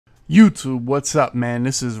YouTube, what's up, man?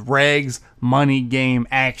 This is REGS Money Game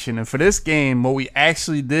Action. And for this game, what we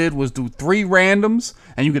actually did was do 3 randoms,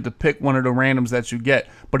 and you get to pick one of the randoms that you get.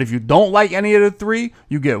 But if you don't like any of the 3,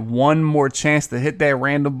 you get one more chance to hit that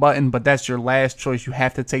random button, but that's your last choice. You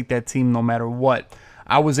have to take that team no matter what.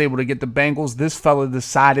 I was able to get the Bengals. This fella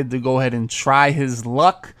decided to go ahead and try his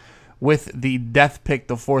luck with the death pick,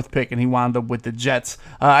 the 4th pick, and he wound up with the Jets.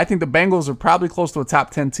 I think the Bengals are probably close to a top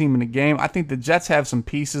 10 team in the game. I think the Jets have some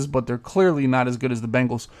pieces, but they're clearly not as good as the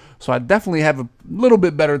Bengals. So I definitely have a little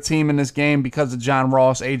bit better team in this game because of John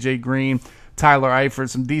Ross, A.J. Green, Tyler Eifert,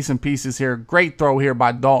 some decent pieces here. Great throw here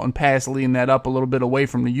by Dalton, pass leading that up a little bit away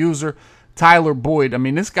from the user. Tyler Boyd, I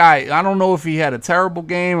mean, this guy, I don't know if he had a terrible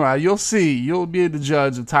game. You'll see. You'll be the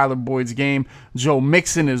judge of Tyler Boyd's game. Joe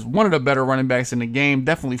Mixon is one of the better running backs in the game.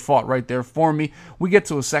 Definitely fought right there for me. We get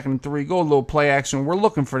to a 2nd and 3. Go a little play action. We're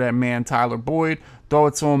looking for that man, Tyler Boyd. Throw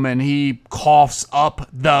it to him, and he coughs up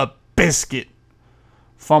the biscuit.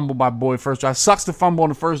 Fumble by Boyd first drive. Sucks to fumble on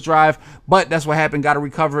the first drive, but that's what happened. Got to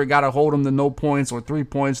recover it. Got to hold him to no points or 3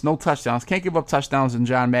 points. No touchdowns. Can't give up touchdowns in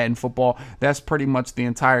John Madden football. That's pretty much the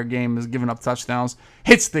entire game is giving up touchdowns.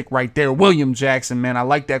 Hit stick right there. William Jackson, man. I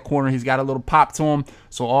like that corner. He's got a little pop to him,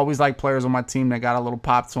 so always like players on my team that got a little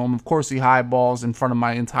pop to him. Of course, he high balls in front of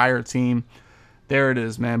my entire team. There it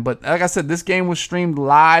is, man. But like I said, this game was streamed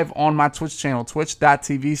live on my Twitch channel,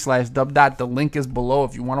 twitch.tv/dub. The link is below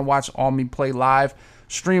if you want to watch all me play live.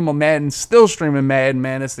 Stream of Madden, still streaming Madden,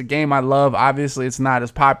 man. It's the game I love. Obviously, it's not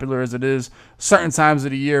as popular as it is certain times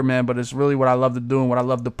of the year, man, but it's really what I love to do and what I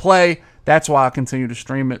love to play. That's why I continue to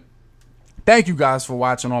stream it. Thank you guys for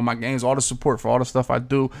watching all my games. All the support for all the stuff I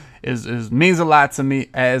do means a lot to me.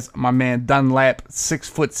 As my man Dunlap,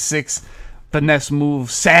 6'6", finesse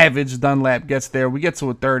move, savage Dunlap gets there. We get to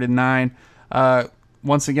a 3rd and 9.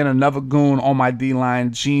 Once again, another goon on my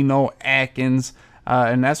D-line, Geno Atkins.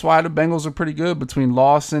 And that's why the Bengals are pretty good between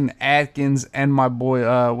Lawson, Atkins, and my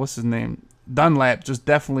boy, what's his name? Dunlap. Just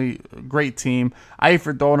definitely a great team.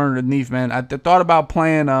 Eifert throwing underneath, man. I thought about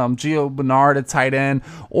playing Gio Bernard at tight end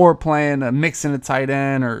or playing Mixon at tight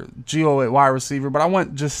end or Gio at wide receiver, but I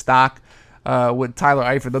went just stock with Tyler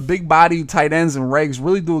Eifert. The big body tight ends and regs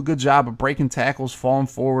really do a good job of breaking tackles, falling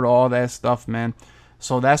forward, all that stuff, man.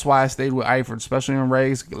 So that's why I stayed with Eifert, especially in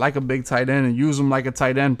regs, like a big tight end, and use him like a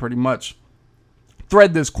tight end pretty much.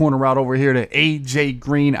 Thread this corner route over here to A.J.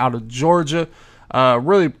 Green out of Georgia.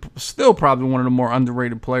 Really, still probably one of the more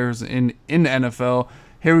underrated players in the NFL.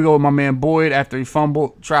 Here we go with my man Boyd. After he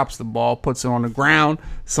fumbled, drops the ball, puts it on the ground.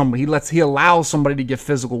 He allows somebody to get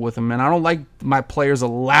physical with him, man. I don't like my players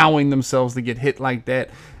allowing themselves to get hit like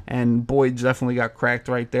that. And Boyd definitely got cracked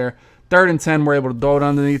right there. 3rd and 10, we're able to throw it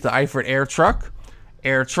underneath the Eifert air truck.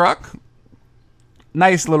 Air truck.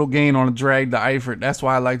 Nice little gain on a drag to Eifert. That's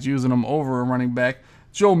why I liked using him over a running back.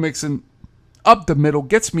 Joe Mixon up the middle.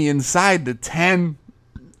 Gets me inside the 10.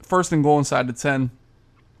 1st and goal inside the 10.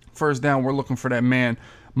 1st down. We're looking for that man.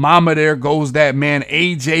 Mama, there goes that man.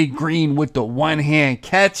 A.J. Green with the one-hand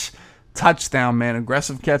catch. Touchdown, man.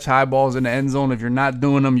 Aggressive catch. High balls in the end zone. If you're not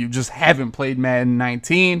doing them, you just haven't played Madden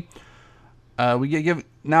 19.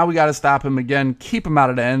 Now we got to stop him again. Keep him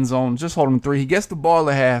out of the end zone. Just hold him 3. He gets the ball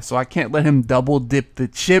at half, so I can't let him double dip the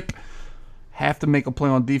chip. Have to make a play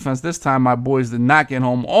on defense. This time my boys did not get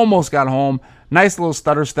home. Almost got home. Nice little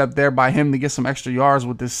stutter step there by him to get some extra yards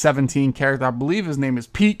with this 17 character. I believe his name is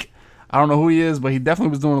Peak. I don't know who he is, but he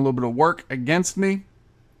definitely was doing a little bit of work against me.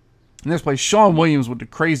 Next play, Sean Williams with the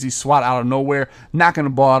crazy swat out of nowhere, knocking the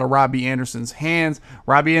ball out of Robbie Anderson's hands.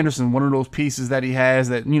 Robbie Anderson, one of those pieces that he has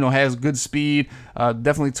that, you know, has good speed,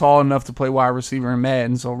 definitely tall enough to play wide receiver in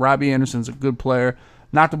Madden. So Robbie Anderson's a good player.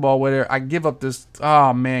 Knocked the ball with her. I give up this,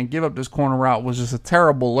 oh man, give up this corner route was just a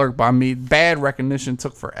terrible lurk by me. Bad recognition,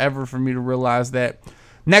 took forever for me to realize that.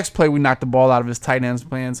 Next play, we knocked the ball out of his tight end's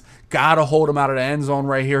plans. Gotta hold him out of the end zone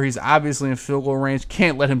right here. He's obviously in field goal range.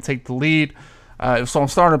 Can't let him take the lead. So I'm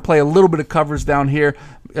starting to play a little bit of coverage down here.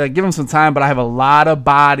 Give him some time, but I have a lot of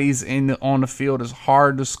bodies on the field. It's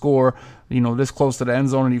hard to score, you know, this close to the end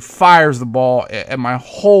zone. And he fires the ball at my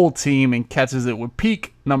whole team and catches it with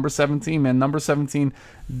Peak, number 17, man. Number 17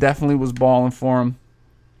 definitely was balling for him.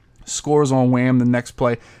 Scores on wham the next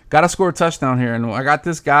play. Got to score a touchdown here. And I got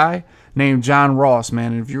this guy named John Ross,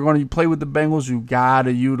 man. And if you're going to play with the Bengals, you got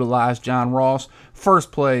to utilize John Ross.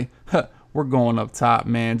 First play, we're going up top,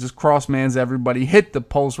 man. Just cross-mans everybody. Hit the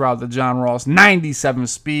post route to John Ross. 97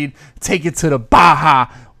 speed. Take it to the Baja.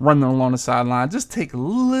 Running along the sideline. Just take a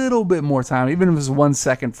little bit more time, even if it's 1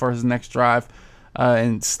 second for his next drive,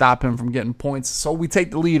 and stop him from getting points. So we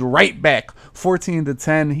take the lead right back.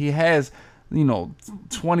 14-10. He has, you know,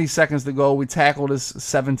 20 seconds to go. We tackle this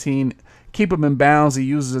 17. keep him in bounds. He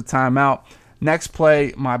uses a timeout. Next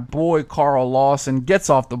play, my boy Carl Lawson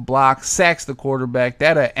gets off the block, sacks the quarterback.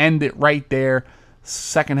 That'll end it right there.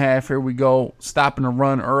 Second half, here we go. Stopping the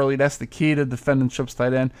run early. That's the key to defending trips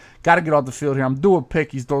tight end. Got to get off the field here. I'm due a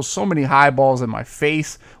pick. He throws so many high balls in my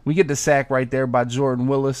face. We get the sack right there by Jordan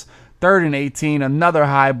Willis. 3rd and 18. Another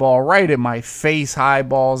high ball right at my face. High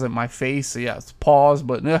balls at my face. So, yeah, it's pause,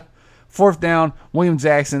 but 4th down. William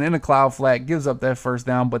Jackson in a cloud flat. Gives up that 1st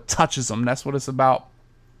down, but touches him. That's what it's about.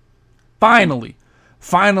 Finally,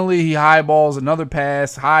 he highballs another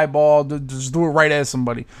pass, high ball, just do it right at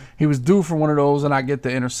somebody. He was due for one of those, and I get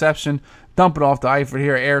the interception. Dump it off to Eifert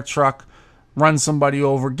here, air truck, run somebody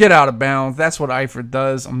over, get out of bounds. That's what Eifert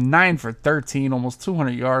does. I'm 9 for 13, almost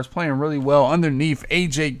 200 yards, playing really well underneath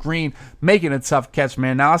A.J. Green, making a tough catch,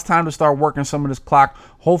 man. Now it's time to start working some of this clock,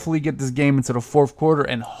 hopefully get this game into the 4th quarter,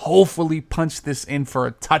 and hopefully punch this in for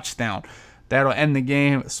a touchdown. That'll end the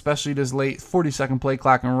game, especially this late. 40-second play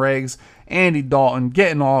clock and regs. Andy Dalton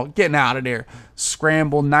getting out of there.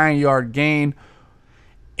 Scramble, 9-yard gain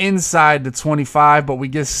inside the 25, but we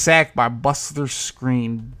get sacked by Buster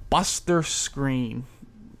Screen. Next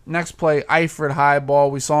play, Eifert high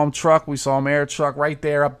ball. We saw him truck. We saw him air truck right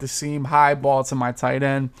there up the seam. High ball to my tight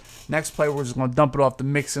end. Next play, we're just going to dump it off the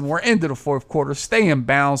Mixon. We're into the 4th quarter. Stay in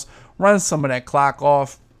bounds. Run some of that clock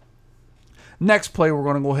off. Next play, we're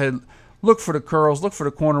going to go ahead. Look for the curls. Look for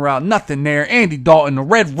the corner route. Nothing there. Andy Dalton, the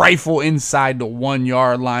red rifle inside the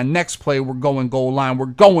 1-yard line. Next play, we're going goal line. We're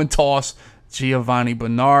going toss. Giovanni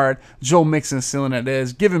Bernard. Joe Mixon sealing that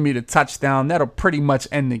is, giving me the touchdown. That'll pretty much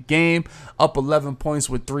end the game. Up 11 points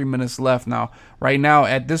with 3 minutes left. Now, right now,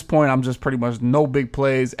 at this point, I'm just pretty much no big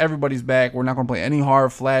plays. Everybody's back. We're not going to play any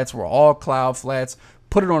hard flats. We're all cloud flats.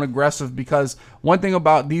 Put it on aggressive, because one thing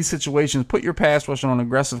about these situations, put your pass rush on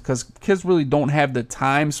aggressive, because kids really don't have the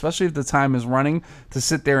time, especially if the time is running, to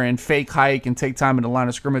sit there and fake hike and take time in the line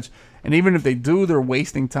of scrimmage. And even if they do, they're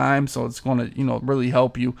wasting time, so it's going to, really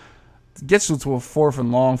help you. Gets you to a 4th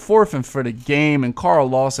and long, 4th and for the game, and Carl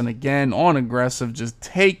Lawson again on aggressive, just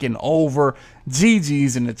taking over.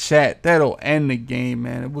 GG's in the chat. That'll end the game,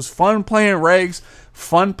 man. It was fun playing regs,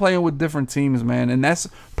 fun playing with different teams, man, and that's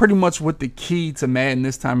pretty much what the key to Madden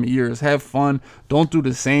this time of year is. Have fun. Don't do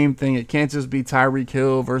the same thing. It can't just be Tyreek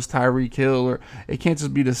Hill versus Tyreek Hill, or it can't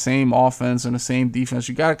just be the same offense and the same defense.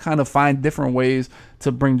 You got to kind of find different ways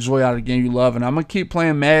to bring joy out of the game you love, and I'm going to keep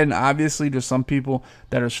playing Madden. Obviously, there's some people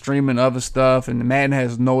that are streaming other stuff, and Madden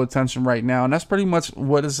has no attention right now, and that's pretty much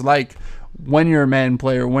what it's like when you're a Madden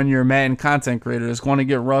player, when you're a Madden content creator. It's going to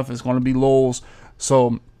get rough. It's going to be lows.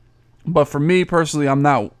 So, but for me personally,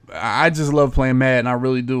 I just love playing Madden. I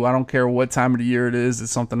really do. I don't care what time of the year it is.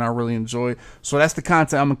 It's something I really enjoy. So that's the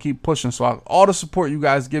content I'm going to keep pushing. So all the support you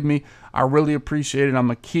guys give me, I really appreciate it. I'm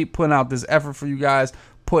going to keep putting out this effort for you guys,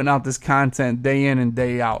 putting out this content day in and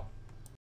day out.